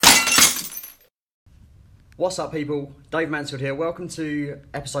What's up, people? Dave Mansfield here. Welcome to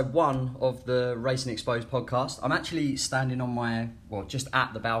episode 1 of the Racing Exposed podcast. I'm actually standing on just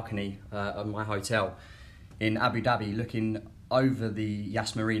at the balcony of my hotel in Abu Dhabi, looking over the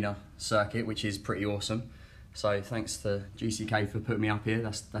Yas Marina circuit, which is pretty awesome. So thanks to GCK for putting me up here.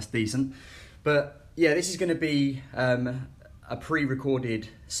 That's decent. But yeah, this is going to be a pre-recorded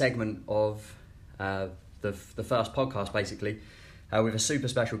segment of the first podcast, basically. With a super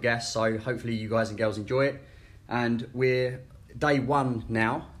special guest, so hopefully you guys and girls enjoy it. And we're day 1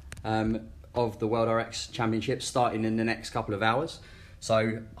 now of the World RX Championship, starting in the next couple of hours.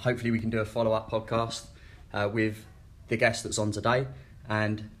 So hopefully we can do a follow-up podcast with the guest that's on today,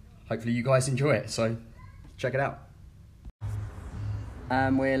 and hopefully you guys enjoy it. So check it out.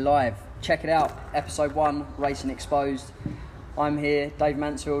 And we're live. Check it out. Episode 1, Racing Exposed. I'm here, Dave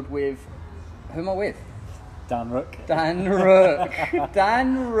Mansfield, with... Who am I with? Dan Rook. Dan Rook.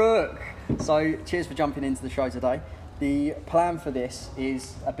 So, cheers for jumping into the show today. The plan for this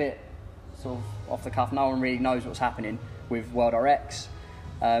is a bit sort of off the cuff. No one really knows what's happening with World RX.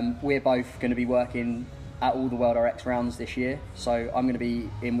 We're both going to be working at all the World RX rounds this year. So, I'm going to be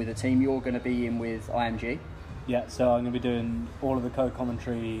in with the team. You're going to be in with IMG. Yeah, so I'm going to be doing all of the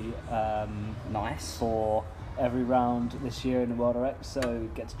co-commentary Nice. For every round this year in the World RX. So,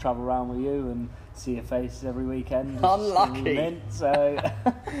 get to travel around with you and see your face every weekend. Unlucky. So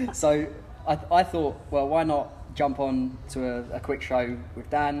I thought, well, why not jump on to a quick show with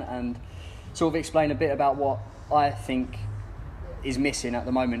Dan and sort of explain a bit about what I think is missing at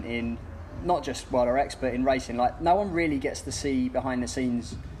the moment in not just World RX but in racing. Like, no one really gets to see behind the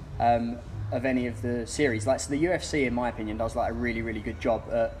scenes of any of the series. Like, so the UFC, in my opinion, does like a really, really good job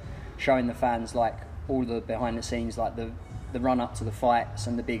at showing the fans like all the behind the scenes, like the run up to the fights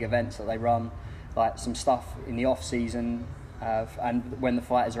and the big events that they run. Like some stuff in the off season and when the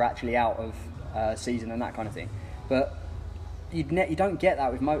fighters are actually out of season and that kind of thing. But you don't get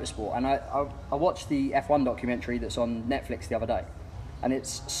that with motorsport. And I watched the F1 documentary that's on Netflix the other day, and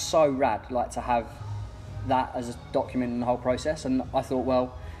it's so rad, like, to have that as a document in the whole process. And I thought,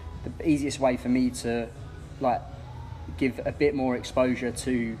 well, the easiest way for me to like give a bit more exposure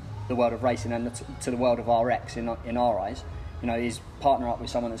to the world of racing and to the world of RX in our eyes, is partner up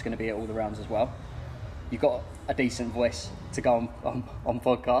with someone that's going to be at all the rounds as well. You've got a decent voice to go on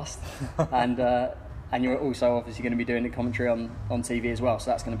podcast, and you're also obviously going to be doing the commentary on TV as well,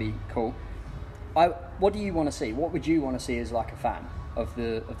 so that's going to be cool. What do you want to see? What would you want to see as like a fan of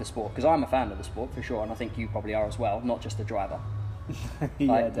the sport? Because I'm a fan of the sport for sure, and I think you probably are as well, not just a driver.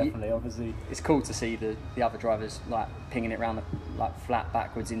 Yeah, definitely. Obviously, it's cool to see the other drivers like pinging it around flat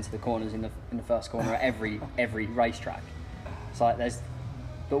backwards into the corners in the first corner at every racetrack. It's like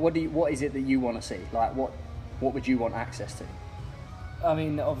but what is it that you want to see? Like, what would you want access to? I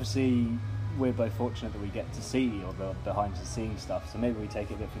mean, obviously, we're both fortunate that we get to see all the behind the scenes stuff, so maybe we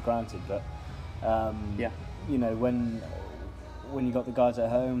take it a bit for granted. But when you got the guys at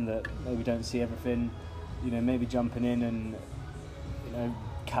home that maybe don't see everything, maybe jumping in and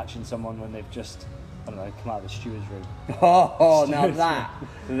catching someone when they've just, I don't know, come out of the steward's room. Oh, now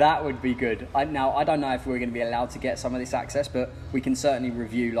that would be good. I don't know if we're going to be allowed to get some of this access, but we can certainly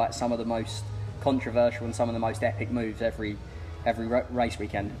review like some of the most controversial and some of the most epic moves every race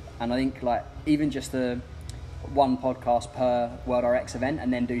weekend. And I think like even just the one podcast per World RX event,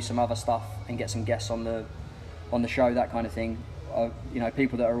 and then do some other stuff and get some guests on the show, that kind of thing.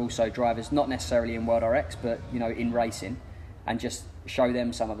 People that are also drivers, not necessarily in World RX, but in racing, and just show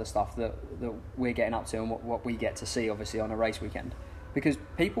them some of the stuff that we're getting up to and what we get to see, obviously, on a race weekend. Because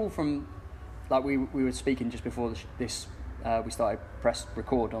people from, like, we were speaking just before this, we started press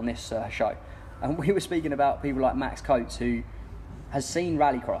record on this show, and we were speaking about people like Max Coates, who has seen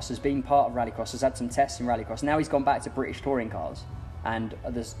rallycross, has been part of rallycross, has had some tests in rallycross. Now he's gone back to British touring cars, and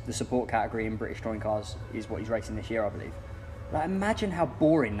the support category in British touring cars is what he's racing this year, I believe. Like, imagine how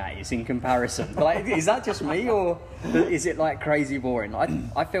boring that is in comparison. Like, is that just me, or is it like crazy boring?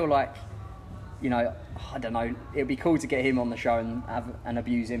 I feel like, I don't know. It'd be cool to get him on the show and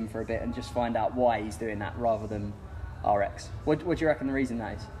abuse him for a bit and just find out why he's doing that rather than RX. What do you reckon the reason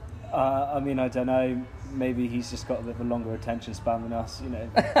that is? I mean, I don't know. Maybe he's just got a bit of a longer attention span than us.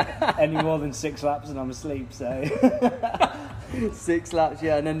 Any more than 6 laps and I'm asleep. So 6 laps,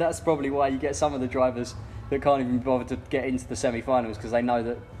 yeah. And then that's probably why you get some of the drivers that can't even bother to get into the semi-finals, because they know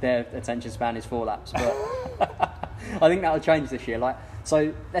that their attention span is 4 laps. But I think that'll change this year.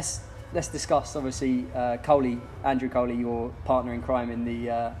 So let's discuss. Obviously, Andrew Coley, your partner in crime in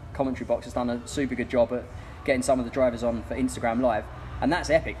the commentary box, has done a super good job at getting some of the drivers on for Instagram Live, and that's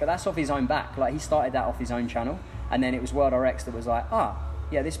epic. But that's off his own back. Like, he started that off his own channel, and then it was World RX that was like,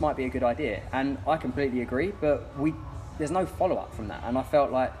 yeah, this might be a good idea. And I completely agree, but there's no follow-up from that. And I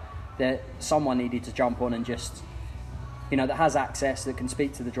felt like that someone needed to jump on and just, that has access, that can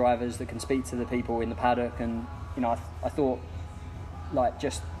speak to the drivers, that can speak to the people in the paddock. And, I thought, like,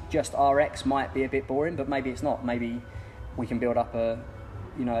 just RX might be a bit boring, but maybe it's not. Maybe we can build up a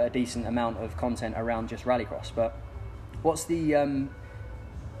decent amount of content around just rallycross. But what's the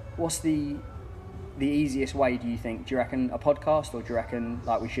easiest way, do you think? Do you reckon a podcast, or do you reckon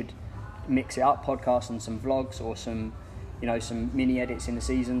like we should mix it up, podcast and some vlogs, or some mini edits in the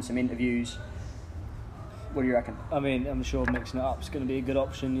season, some interviews? What do you reckon? I mean, I'm sure mixing it up is going to be a good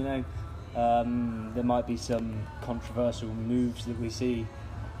option. There might be some controversial moves that we see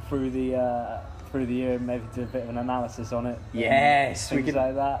through the year, and maybe do a bit of an analysis on it. Yes, we could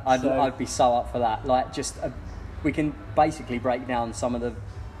like that. I'd be so up for that. Like, we can basically break down some of the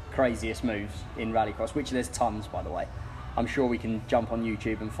craziest moves in rallycross, which there's tons, by the way. I'm sure we can jump on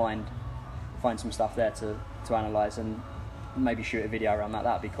YouTube and find some stuff there to analyse, and maybe shoot a video around that.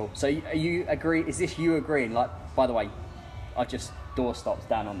 That'd be cool. So you agree? Is this you agreeing? Like, by the way, I just door stopped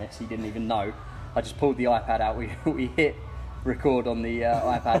Dan on this. He didn't even know. I just pulled the iPad out. We hit record on the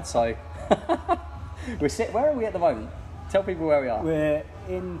iPad. So where are we at the moment? Tell people where we are. We're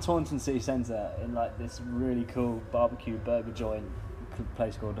in Taunton City Centre in like this really cool barbecue burger joint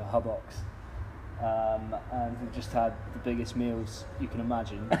place called Hubbox. And we've just had the biggest meals you can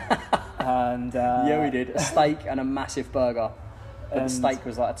imagine. And yeah, we did a steak and a massive burger. But the steak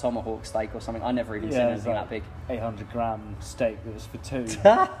was like a tomahawk steak or something. I never even seen anything that big. 800-gram steak that was for two,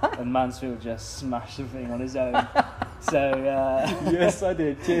 and Mansfield just smashed the thing on his own. So yes, I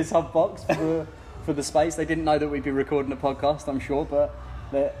did. Cheers, Hubbox, for the space. They didn't know that we'd be recording a podcast, I'm sure, but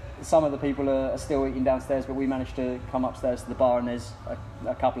some of the people are still eating downstairs. But we managed to come upstairs to the bar, and there's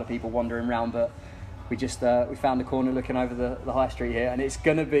a couple of people wandering around. But we just we found a corner looking over the high street here, and it's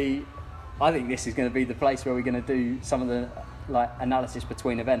going to be. I think this is going to be the place where we're going to do some of the analysis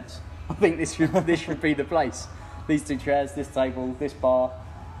between events. I think this should be the place. These two chairs, this table, this bar.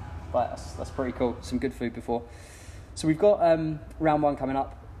 But that's pretty cool. Some good food before. So we've got round one coming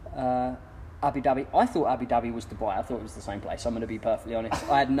up. Abu Dhabi. I thought Abu Dhabi was Dubai. I thought it was the same place. I'm going to be perfectly honest.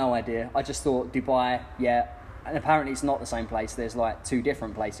 I had no idea. I just thought Dubai, yeah. And apparently it's not the same place. There's like two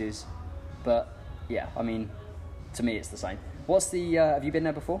different places. But yeah, I mean, to me it's the same. What's the? Have you been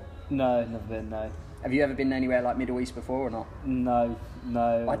there before? No, never been. No. Have you ever been anywhere like Middle East before or not? No.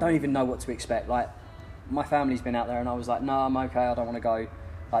 I don't even know what to expect. Like, my family's been out there, and I was like, no, I'm okay. I don't want to go.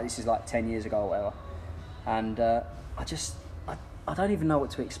 Like, this is like 10 years ago or whatever. And I don't even know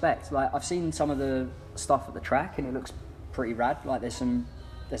what to expect. Like, I've seen some of the stuff at the track, and it looks pretty rad. Like, there's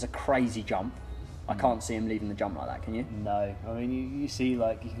a crazy jump. I can't see him leaving the jump like that, can you? No. I mean, you see,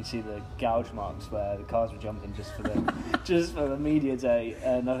 like, you can see the gouge marks where the cars were jumping just for the media day,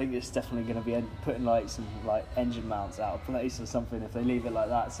 and I think it's definitely going to be putting like some like engine mounts out of place or something if they leave it like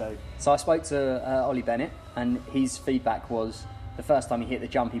that. So I spoke to Ollie Bennett, and his feedback was the first time he hit the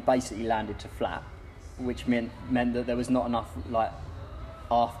jump, he basically landed to flat, which meant that there was not enough like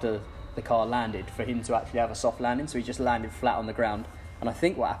after the car landed for him to actually have a soft landing, so he just landed flat on the ground. And I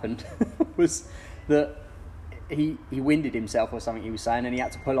think what happened was that he winded himself or something, he was saying, and he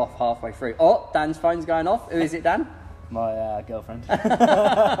had to pull off halfway through. Oh, Dan's phone's going off. Who is it, Dan? My girlfriend.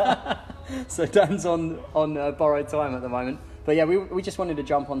 So Dan's on borrowed time at the moment. But yeah, we just wanted to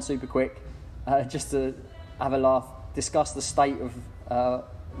jump on super quick, just to have a laugh, discuss the state of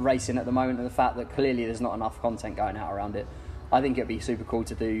racing at the moment, and the fact that clearly there's not enough content going out around it. I think it'd be super cool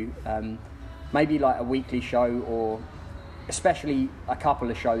to do maybe like a weekly show, or especially a couple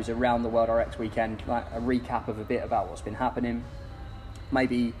of shows around the World RX weekend, like a recap of a bit about what's been happening.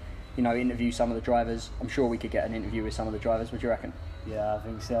 Maybe, interview some of the drivers. I'm sure we could get an interview with some of the drivers. What do you reckon? Yeah, I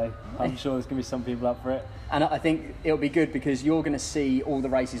think so. I'm sure there's going to be some people up for it. And I think it'll be good because you're going to see all the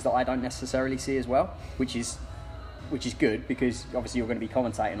races that I don't necessarily see as well, which is good because obviously you're going to be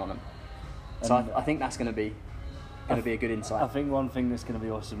commentating on them. So I think that's going to be a good insight. I think one thing that's going to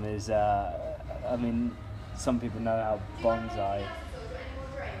be awesome is, some people know how bonsai.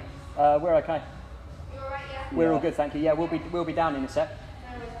 We're okay. We're all good, thank you. Yeah, we'll be down in a sec.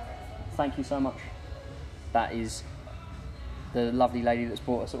 Thank you so much. That is the lovely lady that's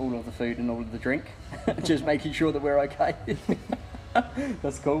bought us all of the food and all of the drink, just making sure that we're okay.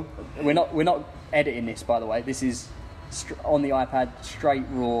 That's cool. We're not editing this, by the way. This is on the iPad, straight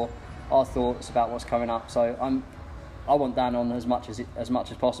raw. Our thoughts about what's coming up. So I want Dan on as much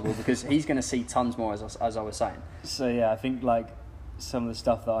as possible because he's going to see tons more, as I was saying. So yeah, I think like some of the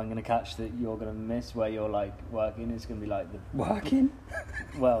stuff that I'm going to catch that you're going to miss, where you're like working, is going to be like the Working?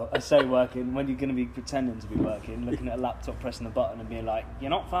 well, I say working when you're going to be pretending to be working, looking at a laptop, pressing a button, and being like, "You're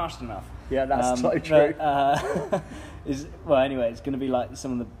not fast enough." Yeah, that's so true. Anyway, it's going to be like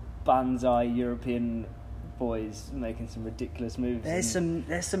some of the Banzai European boys making some ridiculous moves.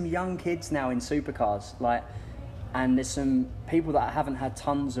 There's some young kids now in supercars, like, and there's some people that haven't had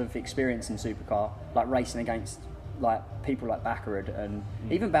tons of experience in supercar, like racing against like people like Baccarid and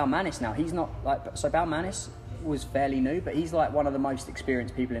even Balmanis now. He's not like, so Balmanis was fairly new, but he's like one of the most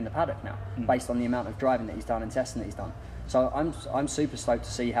experienced people in the paddock now, based on the amount of driving that he's done and testing that he's done. So I'm super stoked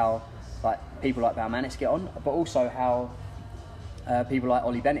to see how like people like Balmanis get on, but also how people like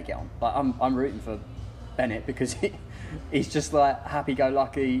Ollie Bennett get on. Like I'm rooting for Bennett because he's just like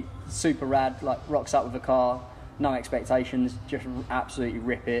happy-go-lucky, super rad, like rocks up with a car, no expectations, just absolutely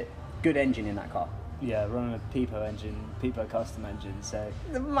rip it. Good engine in that car. Yeah, running a Pipo custom engine. So,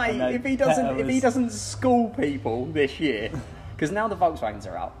 mate, if he doesn't school people this year, because now the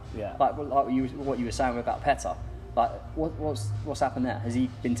Volkswagens are out. Yeah. Like what you were saying about Petter. Like what's happened there? Has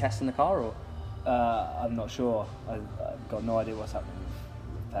he been testing the car or? I'm not sure. I've got no idea what's happening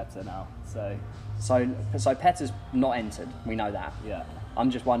with Petter now. So Petter's not entered. We know that. Yeah.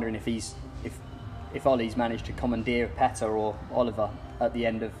 I'm just wondering if Ollie's managed to commandeer Petter or Oliver at the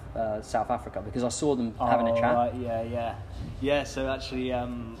end of South Africa, because I saw them having a chat. Right, yeah. So actually,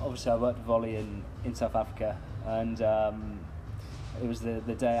 obviously, I worked with Ollie in South Africa, and it was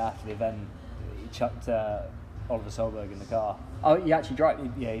the day after the event. He chucked Oliver Solberg in the car. Oh, he actually drove?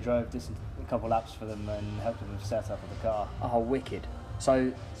 He drove just a couple laps for them and helped them with setup of the car. Oh, wicked.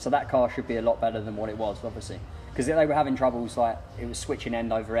 So that car should be a lot better than what it was, obviously. Because they were having troubles, like, it was switching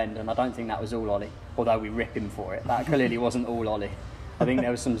end over end, and I don't think that was all Ollie, although we rip him for it. That clearly wasn't all Ollie. I think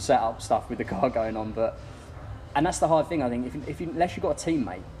there was some setup stuff with the car going on, and that's the hard thing, I think. Unless you've got a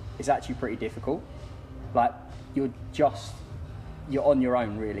teammate, it's actually pretty difficult. Like, you're on your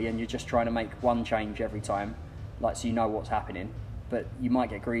own, really, and you're just trying to make one change every time, like, so you know what's happening. But you might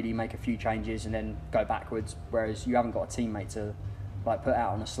get greedy, make a few changes, and then go backwards, whereas you haven't got a teammate to, like, put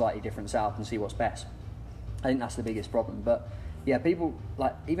out on a slightly different setup and see what's best. I think that's the biggest problem. But yeah, people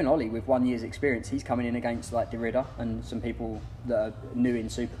like even Ollie with 1 year's experience, he's coming in against like De Ridder and some people that are new in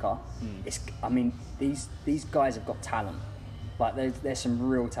supercar. I mean, these guys have got talent. Like there's some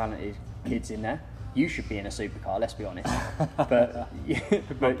real talented kids in there. You should be in a supercar, let's be honest. But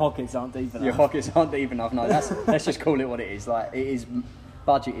my pockets aren't deep enough. Your pockets aren't deep enough. No, let's just call it what it is. Like it is,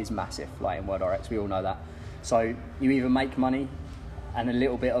 budget is massive. Like in World RX, we all know that. So you either make money and a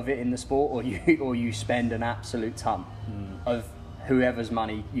little bit of it in the sport, or you spend an absolute ton of whoever's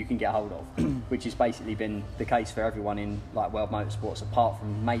money you can get hold of, which has basically been the case for everyone in like world motorsports, apart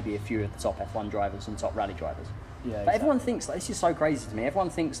from maybe a few of the top F1 drivers and top rally drivers. Yeah, but everyone thinks like, this is so crazy to me. Everyone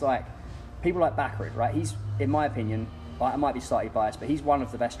thinks like people like Baccarid, right? He's, in my opinion, like, I might be slightly biased, but he's one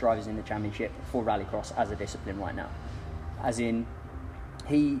of the best drivers in the championship for rallycross as a discipline right now. As in,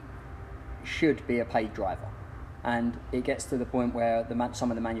 he should be a paid driver. And it gets to the point where some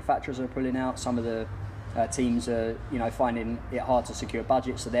of the manufacturers are pulling out, some of the teams are, finding it hard to secure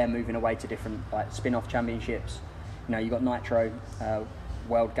budget, so they're moving away to different like spin-off championships. You've got Nitro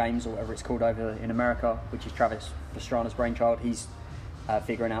World Games or whatever it's called over in America, which is Travis Pastrana's brainchild. He's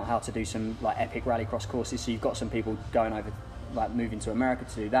figuring out how to do some like epic rallycross courses. So you've got some people going over, like moving to America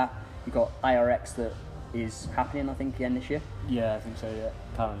to do that. You've got ARX that is happening, I think, again this year. Yeah, I think so. Yeah,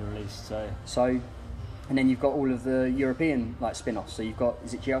 calendar release. So. And then you've got all of the European like spin-offs. So you've got,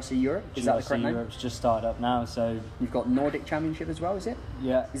 is it GLC Europe? Is that the correct name? Europe's just started up now, so you've got Nordic Championship as well, is it?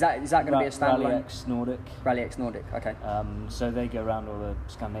 Yeah. Is that going to be a standalone? Rally X Nordic. Rally X Nordic. Okay. So they go around all the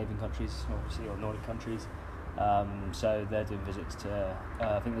Scandinavian countries, obviously, or Nordic countries. So they're doing visits to.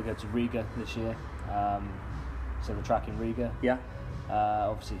 I think they go to Riga this year. So the track in Riga. Yeah.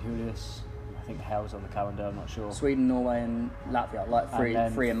 Obviously Julius. I think Hell's on the calendar, I'm not sure. Sweden, Norway and Latvia, like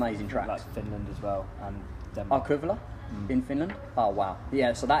three amazing tracks. Like Finland as well, and Denmark. Kuvula in Finland? Oh, wow.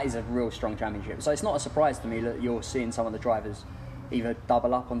 Yeah, so that is a real strong championship. So it's not a surprise to me that you're seeing some of the drivers either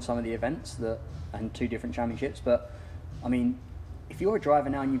double up on some of the events and two different championships. But, I mean, if you're a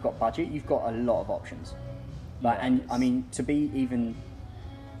driver now and you've got budget, you've got a lot of options. Like, yeah, and, I mean, to be even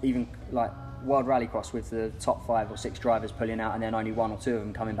like World Rallycross with the top 5 or 6 drivers pulling out and then only 1 or 2 of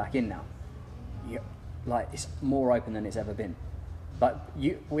them coming back in now. Like it's more open than it's ever been. Like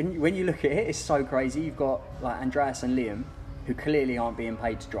when you look at it, it's so crazy. You've got like Andreas and Liam, who clearly aren't being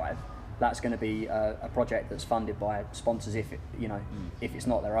paid to drive. That's going to be a project that's funded by sponsors if it's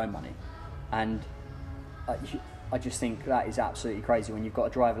not their own money. And I just think that is absolutely crazy when you've got a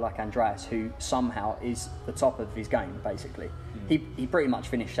driver like Andreas who somehow is the top of his game, basically. He pretty much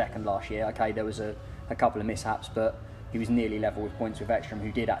finished second last year. Okay, there was a couple of mishaps, but he was nearly level with points with Ekstrom,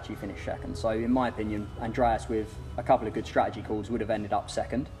 who did actually finish second. So in my opinion, Andreas, with a couple of good strategy calls, would have ended up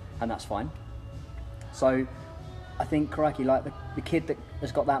second, and that's fine. So I think, crikey, like the kid that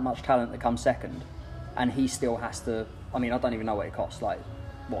has got that much talent that comes second, and he still has to, I mean, I don't even know what it costs. Like,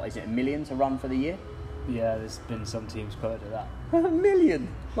 what is it, $1 million to run for the year? Yeah, there's been some teams quoted at that. $1 million!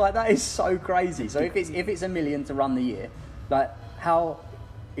 Like, that is so crazy. So if it's $1 million to run the year, like, how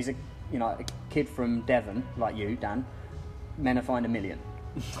is a kid from Devon, like you, Dan, meant to find $1 million?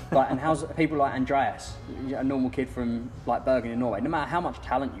 Like, and how's people like Andreas, a normal kid from like Bergen in Norway, no matter how much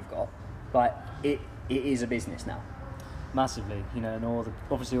talent you've got, like it is a business now. Massively, and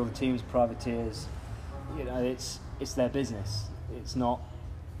obviously all the teams, privateers, it's their business. It's not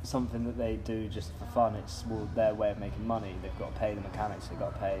something that they do just for fun. It's their way of making money. They've got to pay the mechanics. They've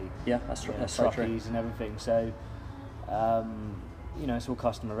got to pay that's true. That's so true. Truckies and everything. So it's all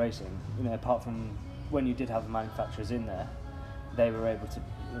customer racing. Apart from when you did have the manufacturers in there, they were able to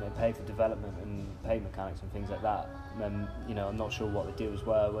pay for development and pay mechanics and things like that. And then I'm not sure what the deals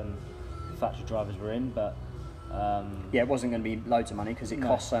were when the factory drivers were in, but it wasn't going to be loads of money because it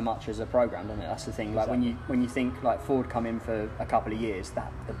costs so much as a program, doesn't it? That's the thing. Like when you think like Ford come in for a couple of years,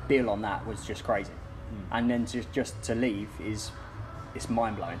 that the bill on that was just crazy, and then just to leave it's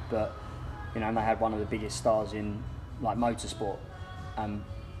mind blowing. But and they had one of the biggest stars in like motorsport,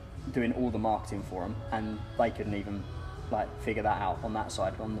 doing all the marketing for them, and they couldn't even like figure that out on that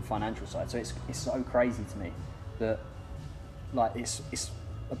side, on the financial side. So it's so crazy to me that like it's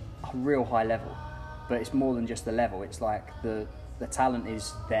a real high level. But it's more than just the level. It's like the talent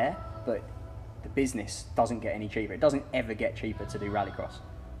is there, but the business doesn't get any cheaper. It doesn't ever get cheaper to do rallycross,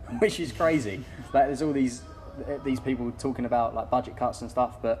 which is crazy. Like there's all these people talking about like budget cuts and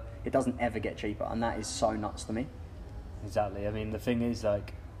stuff, but it doesn't ever get cheaper, and that is so nuts to me. Exactly. I mean, the thing is,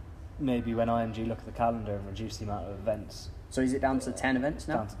 like, maybe when IMG look at the calendar and reduce the amount of events. So is it down to 10 events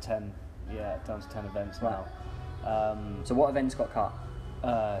now? Down to 10. Yeah, down to 10 events wow. now. So what events got cut?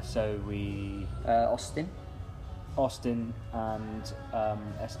 So we Austin and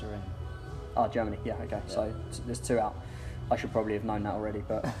Esterin. Oh, Germany. Yeah, okay. Yeah. So there's 2 out. I should probably have known that already,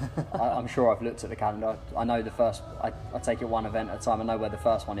 but I'm sure I've looked at the calendar. I know the first. I take it one event at a time. I know where the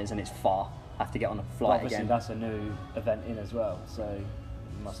first one is, and it's far. I have to get on a flight obviously again. That's a new event in as well, so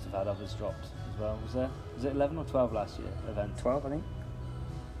you must have had others dropped as well. Was it 11 or 12 last year? Event 12, I think.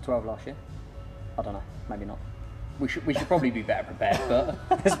 12 last year. I don't know. Maybe not. We should probably be better prepared, but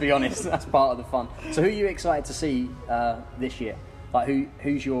let's be honest, that's part of the fun. So who are you excited to see this year? Like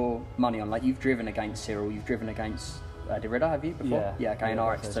who's your money on? Like you've driven against Cyril, you've driven against De Ridder, have you before? Yeah, okay, in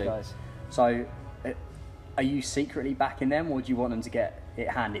RX2. So are you secretly backing them, or do you want them to get it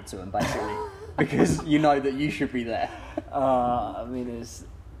handed to them, basically? Because you know that you should be there. I mean, it's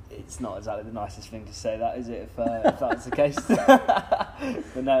not exactly the nicest thing to say, that is it? If that's the case.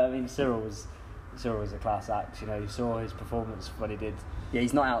 But no, I mean, Cyril was a class act. You saw his performance when he did. Yeah,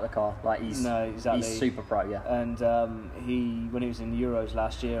 he's not out of the car. Like he's super pro. Yeah. And when he was in the Euros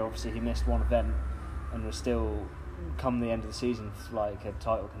last year, obviously he missed one event and was still, come the end of the season, like a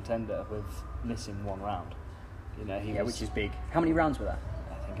title contender with missing one round. Which is big. How many rounds were there?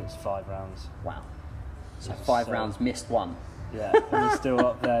 I think it's 5 rounds. Wow. So 5 rounds, missed one. Yeah, and he's still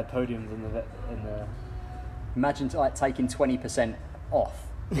up there, podiums in the. Imagine like taking 20% off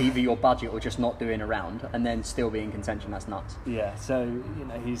either your budget or just not doing a round, and then still be in contention. That's nuts. Yeah, so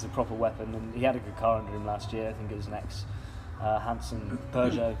he's a proper weapon, and he had a good car under him last year. I think it was an Hansen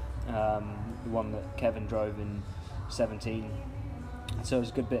Peugeot, the one that Kevin drove in 17. So it was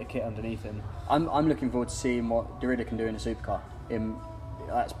a good bit of kit underneath him. I'm looking forward to seeing what De Ridder can do in a supercar.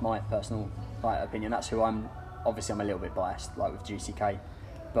 That's my personal opinion. That's who I'm. Obviously, I'm a little bit biased, like with GCK,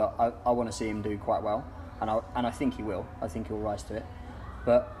 but I want to see him do quite well, and I think he will. I think he'll rise to it.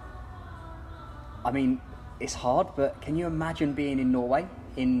 But I mean, it's hard. But can you imagine being in Norway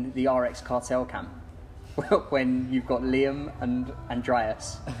in the RX Cartel camp when you've got Liam and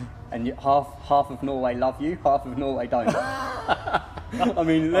Andreas, and half of Norway love you, half of Norway don't? I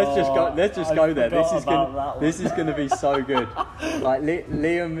mean, let's just go there. This is going to be so good. Like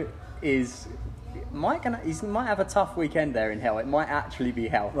Liam he might have a tough weekend there in hell. It might actually be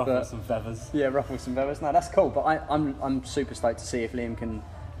hell. Ruffle some feathers. Yeah, ruffle some feathers. No, that's cool. But I'm super stoked to see if Liam can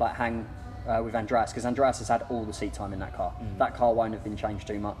like hang with Andreas, because Andreas has had all the seat time in that car. That car won't have been changed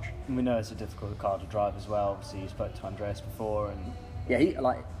too much. And we know it's a difficult car to drive as well. Obviously, you spoke to Andreas before, and yeah,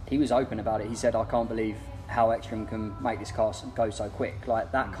 he was open about it. He said, "I can't believe how Ekstrom can make this car go so quick.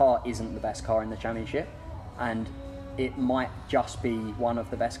 Like that car isn't the best car in the championship, and it might just be one of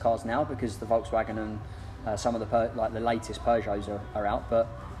the best cars now because the Volkswagen and some of the latest Peugeots are out. But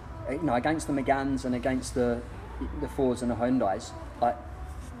against the Meganes and against the Fords and the Hyundais, like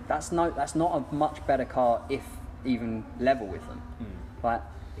that's not a much better car if even level with them. Like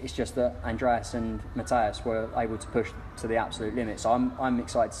it's just that Andreas and Matthias were able to push to the absolute limit. So I'm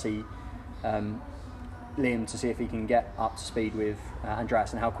excited to see Liam, to see if he can get up to speed with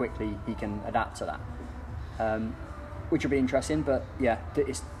Andreas and how quickly he can adapt to that, which will be interesting. But yeah,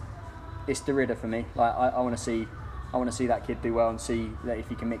 it's Derrida for me. Like I want to see that kid do well and see that if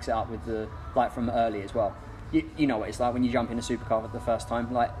he can mix it up with the from early as well. You know what it's like when you jump in a supercar for the first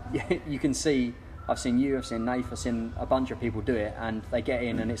time. Like you can see. I've seen you, I've seen Nath, I've seen a bunch of people do it, and they get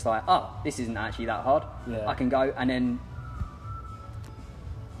in and it's like, oh, this isn't actually that hard. Yeah. I can go, and then...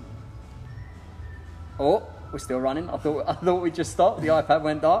 Oh, we're still running. I thought we'd just stop. The iPad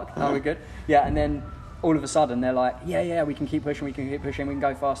went dark. No, we're good. Yeah, and then all of a sudden they're like, yeah, we can keep pushing, we can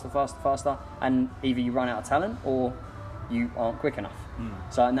go faster. And either you run out of talent or you aren't quick enough.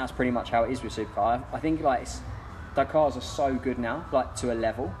 So, and that's pretty much how it is with supercar. I think the cars are so good now, like to a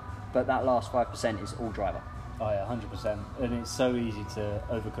level, but that last 5% is all driver. Oh yeah, 100%. And it's so easy to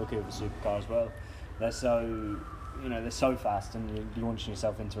overcook it with a supercar as well. They're so fast, and you're launching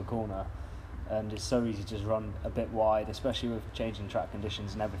yourself into a corner, and it's so easy to just run a bit wide, especially with changing track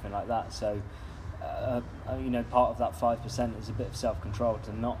conditions and everything like that. So, part of that 5% is a bit of self-control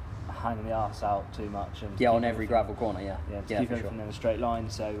to not hang the arse out too much. And on every gravel corner, yeah. Yeah, to keep everything in a straight line.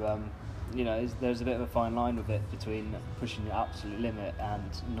 So, there's a bit of a fine line with it between pushing the absolute limit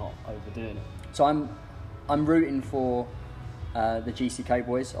and not overdoing it. So I'm rooting for the GCK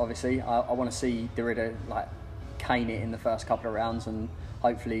boys. Obviously, I want to see Derrida cane it in the first couple of rounds and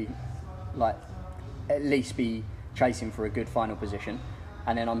hopefully at least be chasing for a good final position.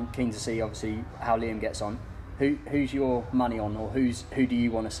 And then I'm keen to see obviously how Liam gets on. Who's your money on, or who do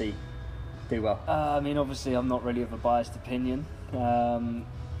you want to see do well? Obviously I'm not really of a biased opinion.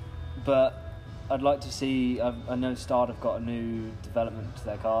 But I'd like to see. I know Stard have got a new development to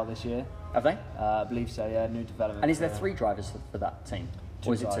their car this year. Have they? I believe so. Yeah, new development. And is there 3 drivers for that team? Two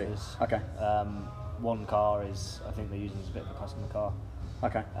or is drivers. It 2? Okay. One car is, I think they're using as a bit of a customer car.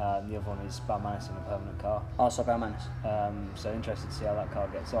 Okay. The other one is Balmanis in a permanent car. Oh, so Balmanis. So interested to see how that car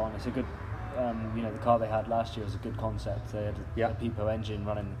gets on. It's a good. The car they had last year was a good concept. They had a Pipo engine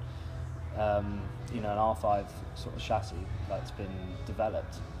running. An R5 sort of chassis that's been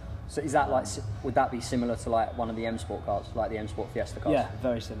developed. So is that would that be similar to one of the M Sport cars, like the M Sport Fiesta cars? Yeah,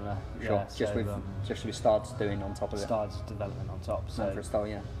 very similar. Sure. Yeah, just with Stard's doing on top of it. Stard's development on top. So for a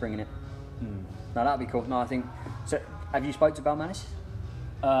style, bringing it. No, that'd be cool. No, I think. So, have you spoke to Balmanis?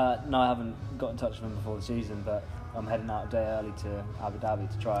 No, I haven't got in touch with him before the season, but I'm heading out a day early to Abu Dhabi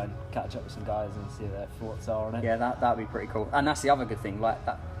to try and catch up with some guys and see what their thoughts are on it. Yeah, that'd be pretty cool. And that's the other good thing,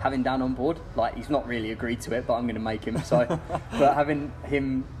 having Dan on board. He's not really agreed to it, but I'm going to make him. So, but having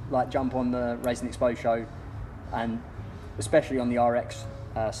him jump on the Racing Expo show, and especially on the RX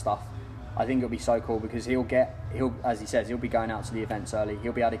stuff, I think it'll be so cool because he'll as he says, he'll be going out to the events early.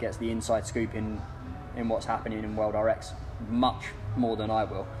 He'll be able to get the inside scoop in what's happening in World RX much more than I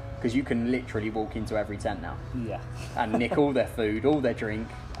will. Because you can literally walk into every tent now, and nick all their food, all their drink,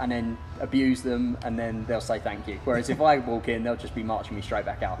 and then abuse them, and then they'll say thank you. Whereas if I walk in, they'll just be marching me straight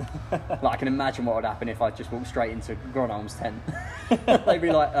back out. I can imagine what would happen if I just walked straight into Gronholm's tent. They'd be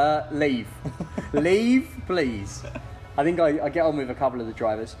like, leave, please. I think I get on with a couple of the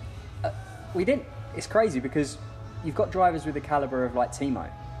drivers. It's crazy because you've got drivers with the calibre of Timo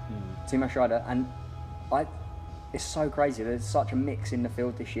Schreider, and it's so crazy. There's such a mix in the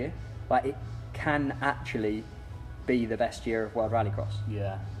field this year. It can actually be the best year of World Rallycross.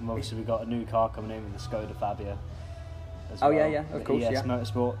 Yeah, and obviously we've got a new car coming in with the Skoda Fabia. Of course, ES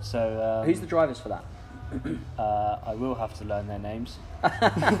Motorsport. So who's the drivers for that? I will have to learn their names.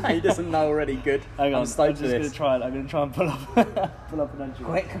 He doesn't know already. Good. Hang on, I'm stoked for this. I'm going to try and pull up an entry.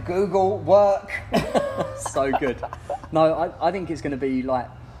 Quick Google work. So good. No, I think it's going to be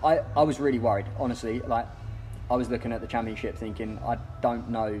I was really worried, honestly. I was looking at the championship thinking, I don't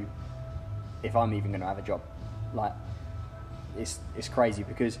know if I'm even going to have a job. It's crazy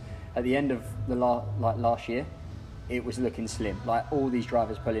because at the end of the last year, it was looking slim. All these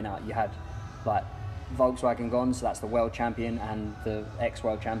drivers pulling out. You had Volkswagen gone, so that's the world champion and the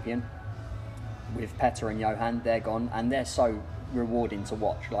ex-world champion. With Petter and Johan, they're gone, and they're so rewarding to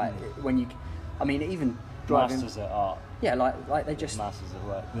watch. Even driving Masters at art. Yeah, they just Masters at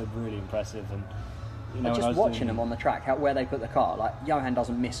work. They're really impressive, and just watching them on the track, where they put the car. Johan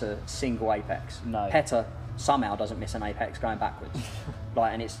doesn't miss a single apex. No. Petter somehow doesn't miss an apex going backwards.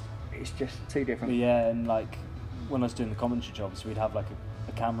 And it's just two different. Yeah, and when I was doing the commentary jobs, we'd have like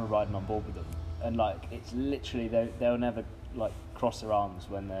a camera riding on board with them, and like it's literally they'll never like cross their arms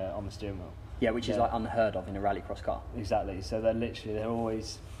when they're on the steering wheel. Yeah, which is like unheard of in a rallycross car. Exactly. So they're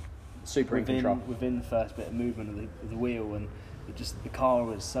always super in control within the first bit of movement of the wheel, and the car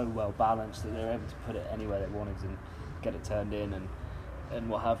was so well balanced that they were able to put it anywhere they wanted and get it turned in and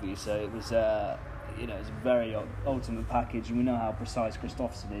what have you. So it was it's a very ultimate package, and we know how precise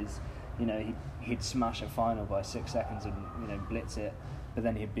Kristoffersson is. He'd smash a final by 6 seconds and blitz it, but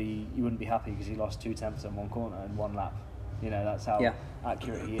then you wouldn't be happy because he lost 2/10 on one corner in one lap. That's how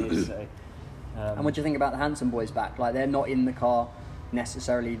accurate he is. So, and what do you think about the Hanson boys back? Like, they're not in the car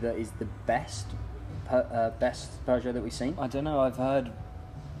necessarily that is the best Peugeot that we've seen. I don't know. I've heard.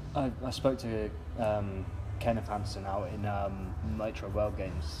 I spoke to Kenneth Hansen out in Nitro World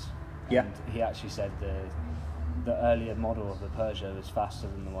Games. And he actually said the earlier model of the Peugeot was faster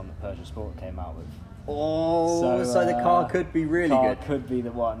than the one that Peugeot Sport came out with. Oh, so the car could be really good. Could be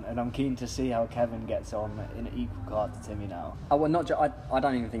the one, and I'm keen to see how Kevin gets on in an equal car to Timmy now. Oh, well, I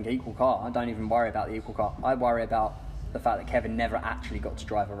don't even think equal car. I don't even worry about the equal car. I worry about the fact that Kevin never actually got to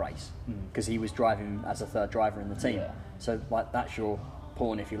drive a race because he was driving as a third driver in the team. Yeah. So like that's your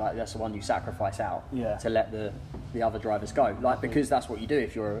pawn, if you like. That's the one you sacrifice out to let the other drivers go. Like, because that's what you do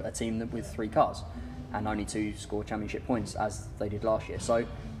if you're a team with 3 cars and only 2 score championship points as they did last year. So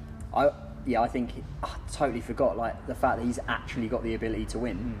I think I totally forgot like the fact that he's actually got the ability to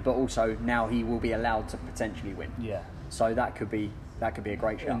win, but also now he will be allowed to potentially win. Yeah. So that could be a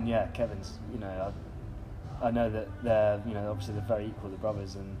great shout. And Kevin's, I know that they're, obviously they're very equal, the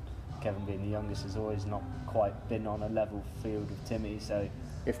brothers, and Kevin being the youngest has always not quite been on a level field with Timmy. So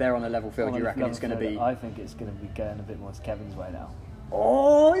if they're on a level field, you reckon it's going to be? I think it's going to be going a bit more to Kevin's way now.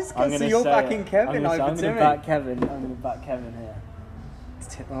 Oh, it's good. So you're backing Kevin over Timmy. I'm going to back Kevin here.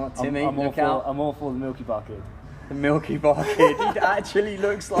 Timmy, look out. I'm all for the Milky Bar Kid. The Milky Bar Kid. He actually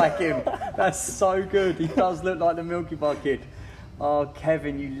looks like him. That's so good. He does look like the Milky Bar Kid. Oh,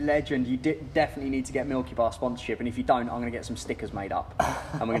 Kevin, you legend. You definitely need to get Milky Bar sponsorship. And if you don't, I'm going to get some stickers made up.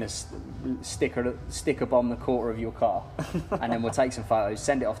 And we're going to sticker bomb the quarter of your car. And then we'll take some photos,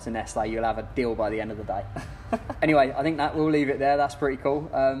 send it off to Nestle. You'll have a deal by the end of the day. Anyway, I think that we'll leave it there. That's pretty cool.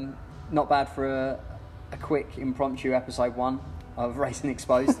 Not bad for a quick impromptu episode 1 of Racing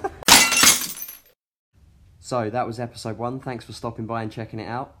Exposed. So that was episode 1. Thanks for stopping by and checking it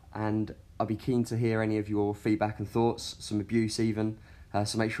out. And I'll be keen to hear any of your feedback and thoughts, some abuse even.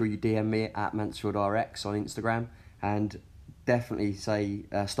 So make sure you DM me at MansfieldRX on Instagram, and definitely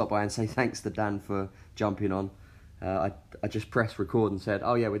stop by and say thanks to Dan for jumping on. I just pressed record and said,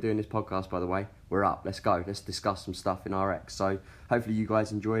 oh yeah, we're doing this podcast, by the way. We're up, let's go. Let's discuss some stuff in RX. So hopefully you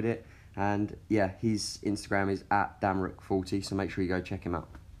guys enjoyed it. And yeah, his Instagram is at Damrook40, so make sure you go check him out.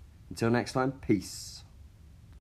 Until next time, peace.